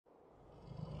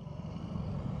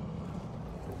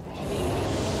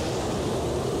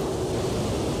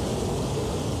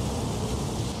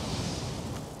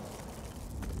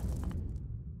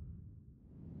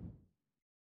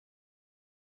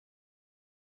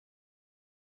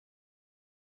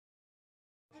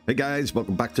Hey guys,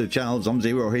 welcome back to the channel.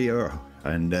 Zero here,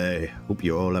 and hope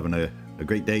you're all having a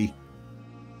great day.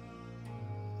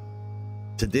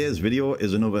 Today's video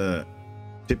is another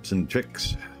tips and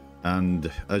tricks,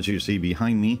 and as you see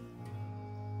behind me,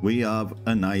 we have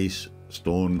a nice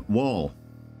stone wall.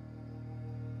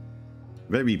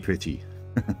 Very pretty.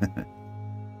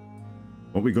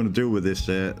 What we're going to do with this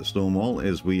stone wall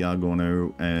is we are going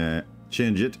to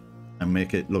change it and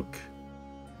make it look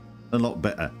a lot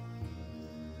better.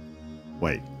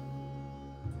 Wait,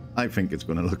 I think it's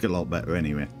going to look a lot better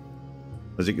anyway.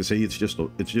 As you can see, it's just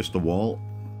a wall.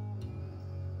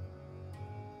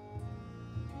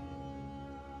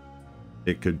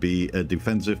 It could be a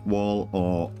defensive wall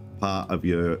or part of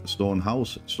your stone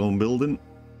house, stone building.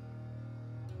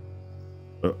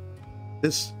 But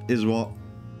this is what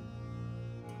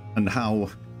and how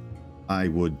I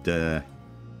would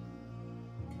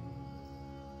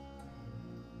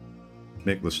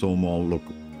make the stone wall look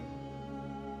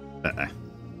better.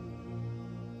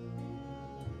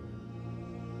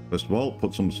 First of all,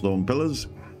 put some stone pillars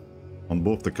on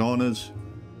both the corners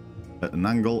at an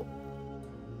angle,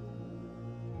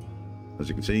 as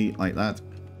you can see, like that.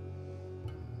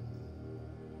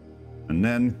 And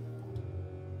then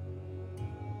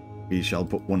we shall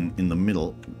put one in the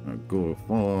middle. I'll go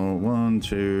for 1,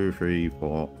 2, 3,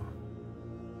 4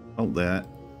 out there,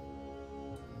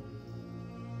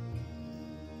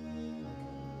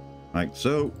 like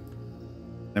so.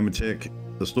 Then we take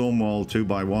the stone wall 2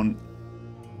 by 1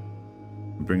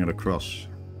 and bring it across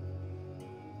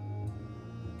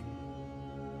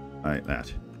like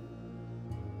that.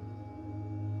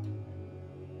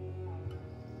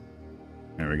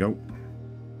 There we go.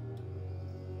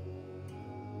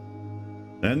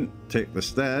 Then take the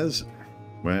stairs.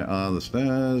 Where are the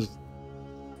stairs?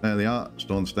 There they are,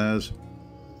 stone stairs.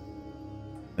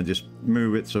 And just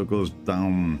move it so it goes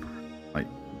down like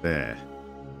there.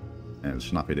 And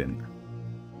snap it in.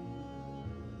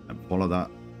 And follow that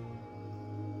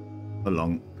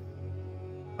along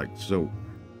like so.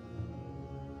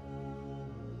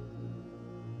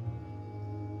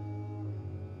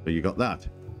 So you got that.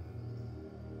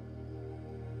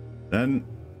 Then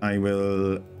I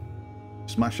will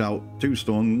smash out 2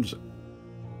 stones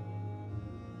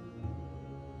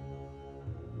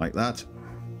like that.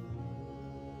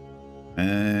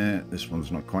 This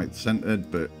one's not quite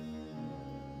centered, but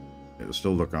it'll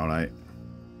still look all right.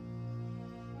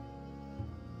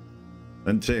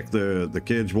 Then take the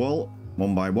cage wall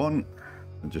 1 by 1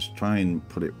 and just try and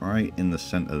put it right in the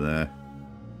center there,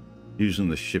 using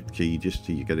the shift key just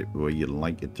till you get it where you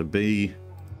like it to be,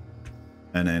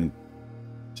 and then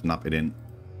snap it in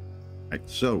like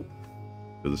so.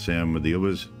 Do the same with the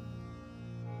others.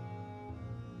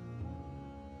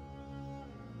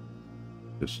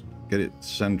 Just get it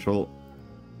central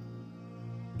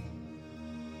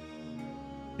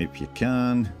if you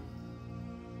can,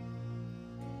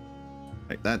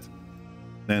 like that.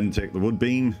 Then take the wood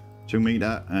beam 2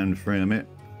 meter and frame it.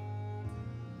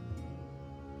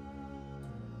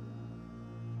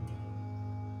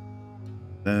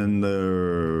 Then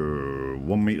the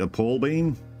 1 meter pole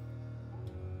beam.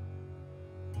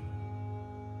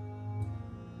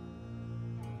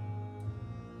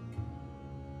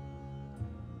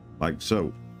 Like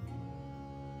so.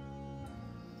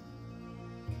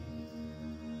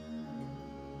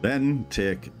 Then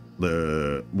take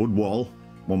the wood wall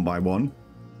 1 by 1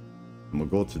 and we'll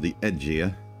go to the edge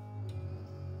here,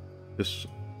 just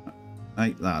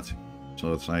like that.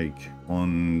 So it's like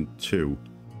 1, 2.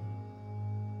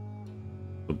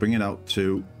 So bring it out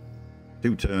 2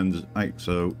 turns like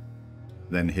so,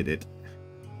 then hit it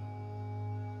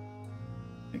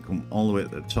and come all the way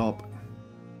at the top,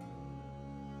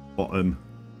 bottom,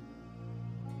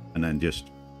 and then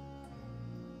just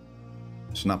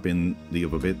snap in the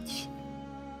other bits.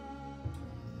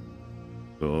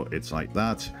 So it's like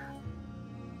that.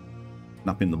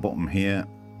 Snap in the bottom here.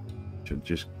 Should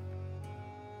just,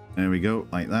 there we go,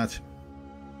 like that.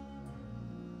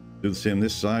 Do the same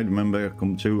this side. Remember,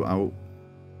 come 2 out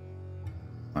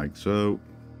like so.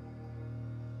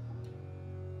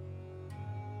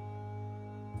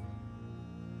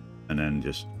 And then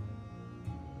just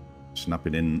snap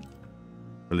it in,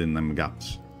 fill in them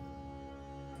gaps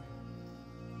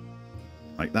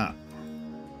like that.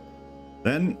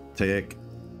 Then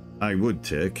I would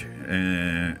take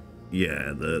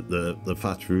yeah, the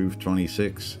thatch roof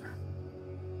 26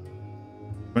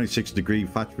 degree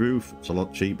thatch roof. It's a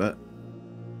lot cheaper.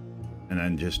 And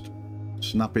then just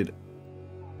snap it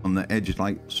on the edge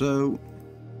like so.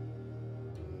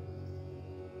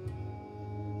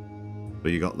 So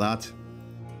you got that.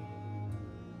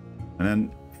 And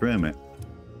then frame it.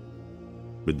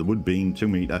 with the wood beam, 2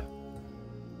 meter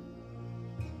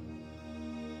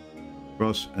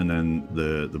across, and then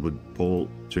the wood pole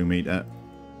 2 meter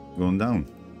going down.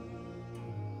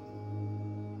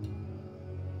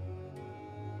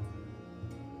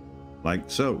 Like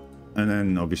so. And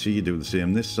then obviously you do the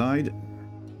same this side.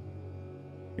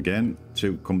 Again,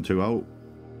 come 2 out,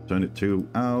 turn it 2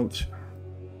 out,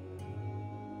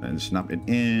 and snap it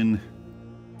in.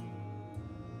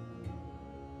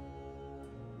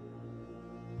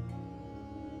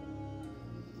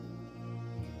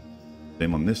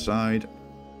 Same on this side.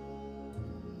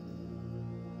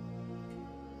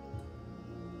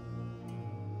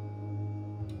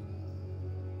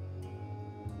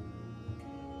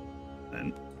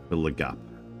 And fill the gap.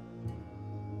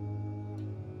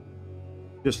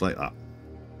 Just like that.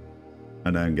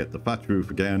 And then get the thatch roof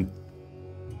again.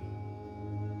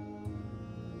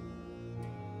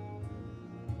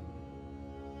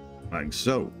 Like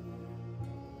so.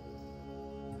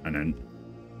 And then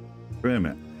frame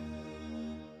it.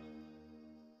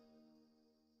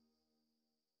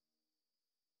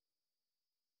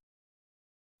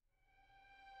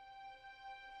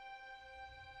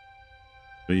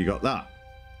 So you got that.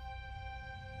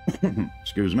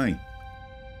 Excuse me.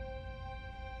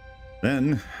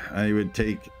 Then I would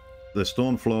take the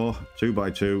stone floor 2 by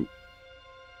 2,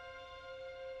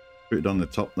 put it on the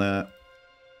top there,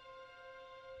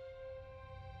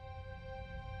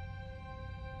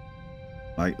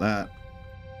 like that.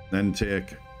 Then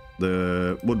take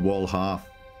the wood wall half,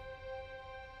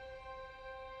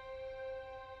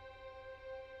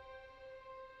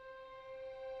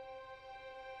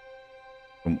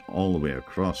 come all the way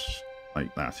across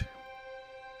like that,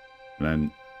 and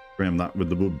then frame that with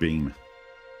the wood beam.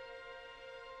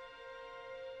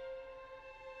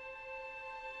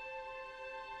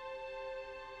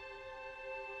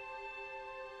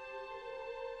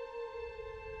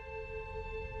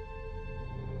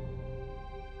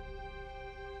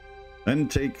 Then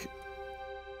take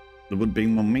the wood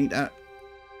beam 1 meter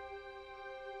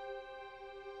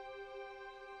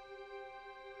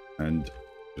and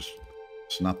just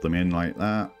snap them in like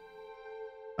that,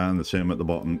 and the same at the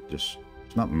bottom, just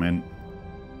snap them in.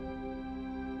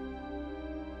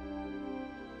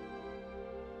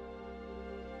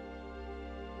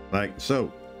 Like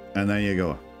so, and there you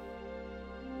go.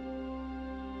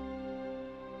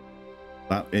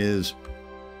 That is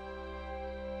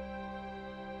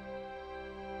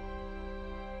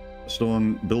a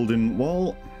stone building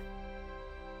wall.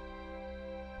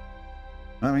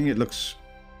 I mean, it looks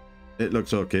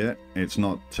okay. It's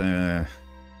not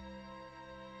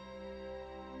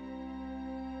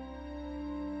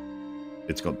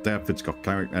it's got depth, it's got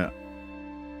character,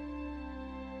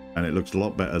 and it looks a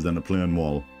lot better than a plain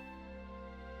wall,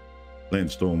 plain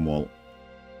stone wall.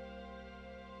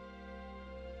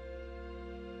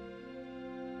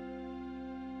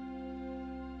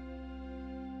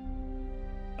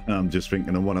 I'm just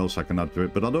thinking of what else I can add to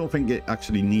it, but I don't think it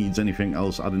actually needs anything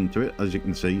else adding to it. As you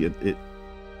can see,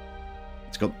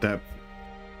 it's got depth,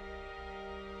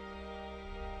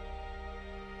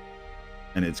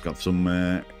 and it's got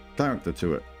some character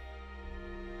to it.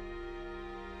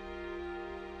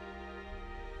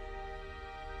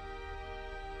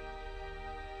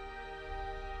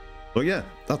 But yeah,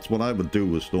 that's what I would do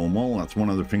with stone wall. That's one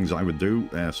of the things I would do.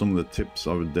 Some of the tips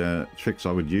I would, tricks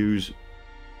I would use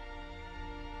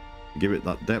to give it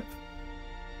that depth.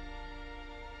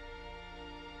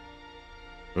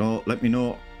 So let me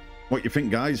know what you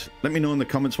think, guys. Let me know in the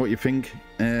comments what you think.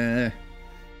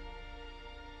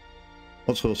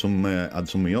 Also, add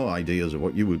some of your ideas of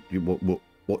what you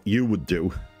would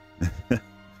do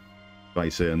by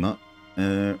saying that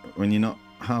when you're not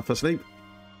half asleep.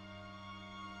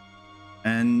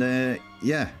 And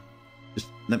yeah, just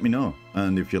let me know.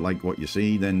 And if you like what you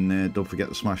see, then don't forget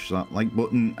to smash that like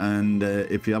button. And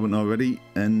if you haven't already,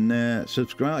 then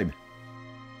subscribe.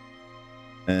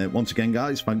 Once again,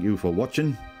 guys, thank you for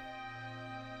watching.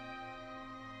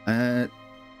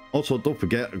 Also, don't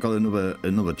forget, I've got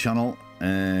another channel.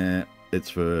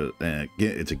 It's a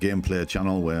gameplay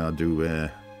channel where I do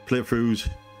playthroughs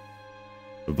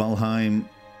for Valheim,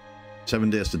 7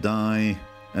 Days to Die,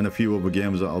 and a few other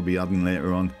games that I'll be adding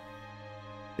later on.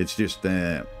 It's just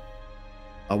I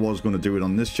was going to do it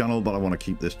on this channel, but I want to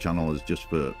keep this channel as just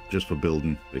for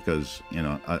building, because you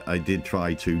know I did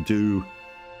try to do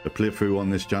a playthrough on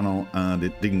this channel and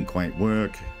it didn't quite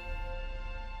work.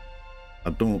 I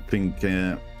don't think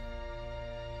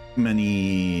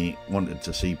many wanted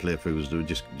to see playthroughs. They were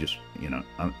just you know,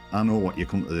 I know what you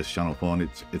come to this channel for, and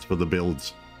it's for the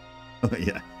builds.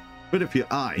 Yeah, but if you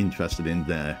are interested in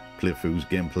the playthroughs,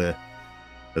 gameplay,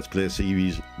 Let's Play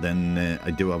series, then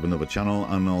I do have another channel,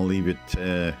 and I'll leave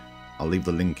it. I'll leave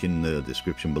the link in the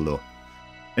description below.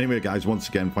 Anyway, guys, once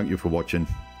again, thank you for watching.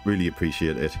 Really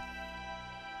appreciate it.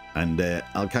 And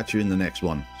I'll catch you in the next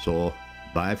one. So,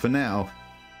 bye for now.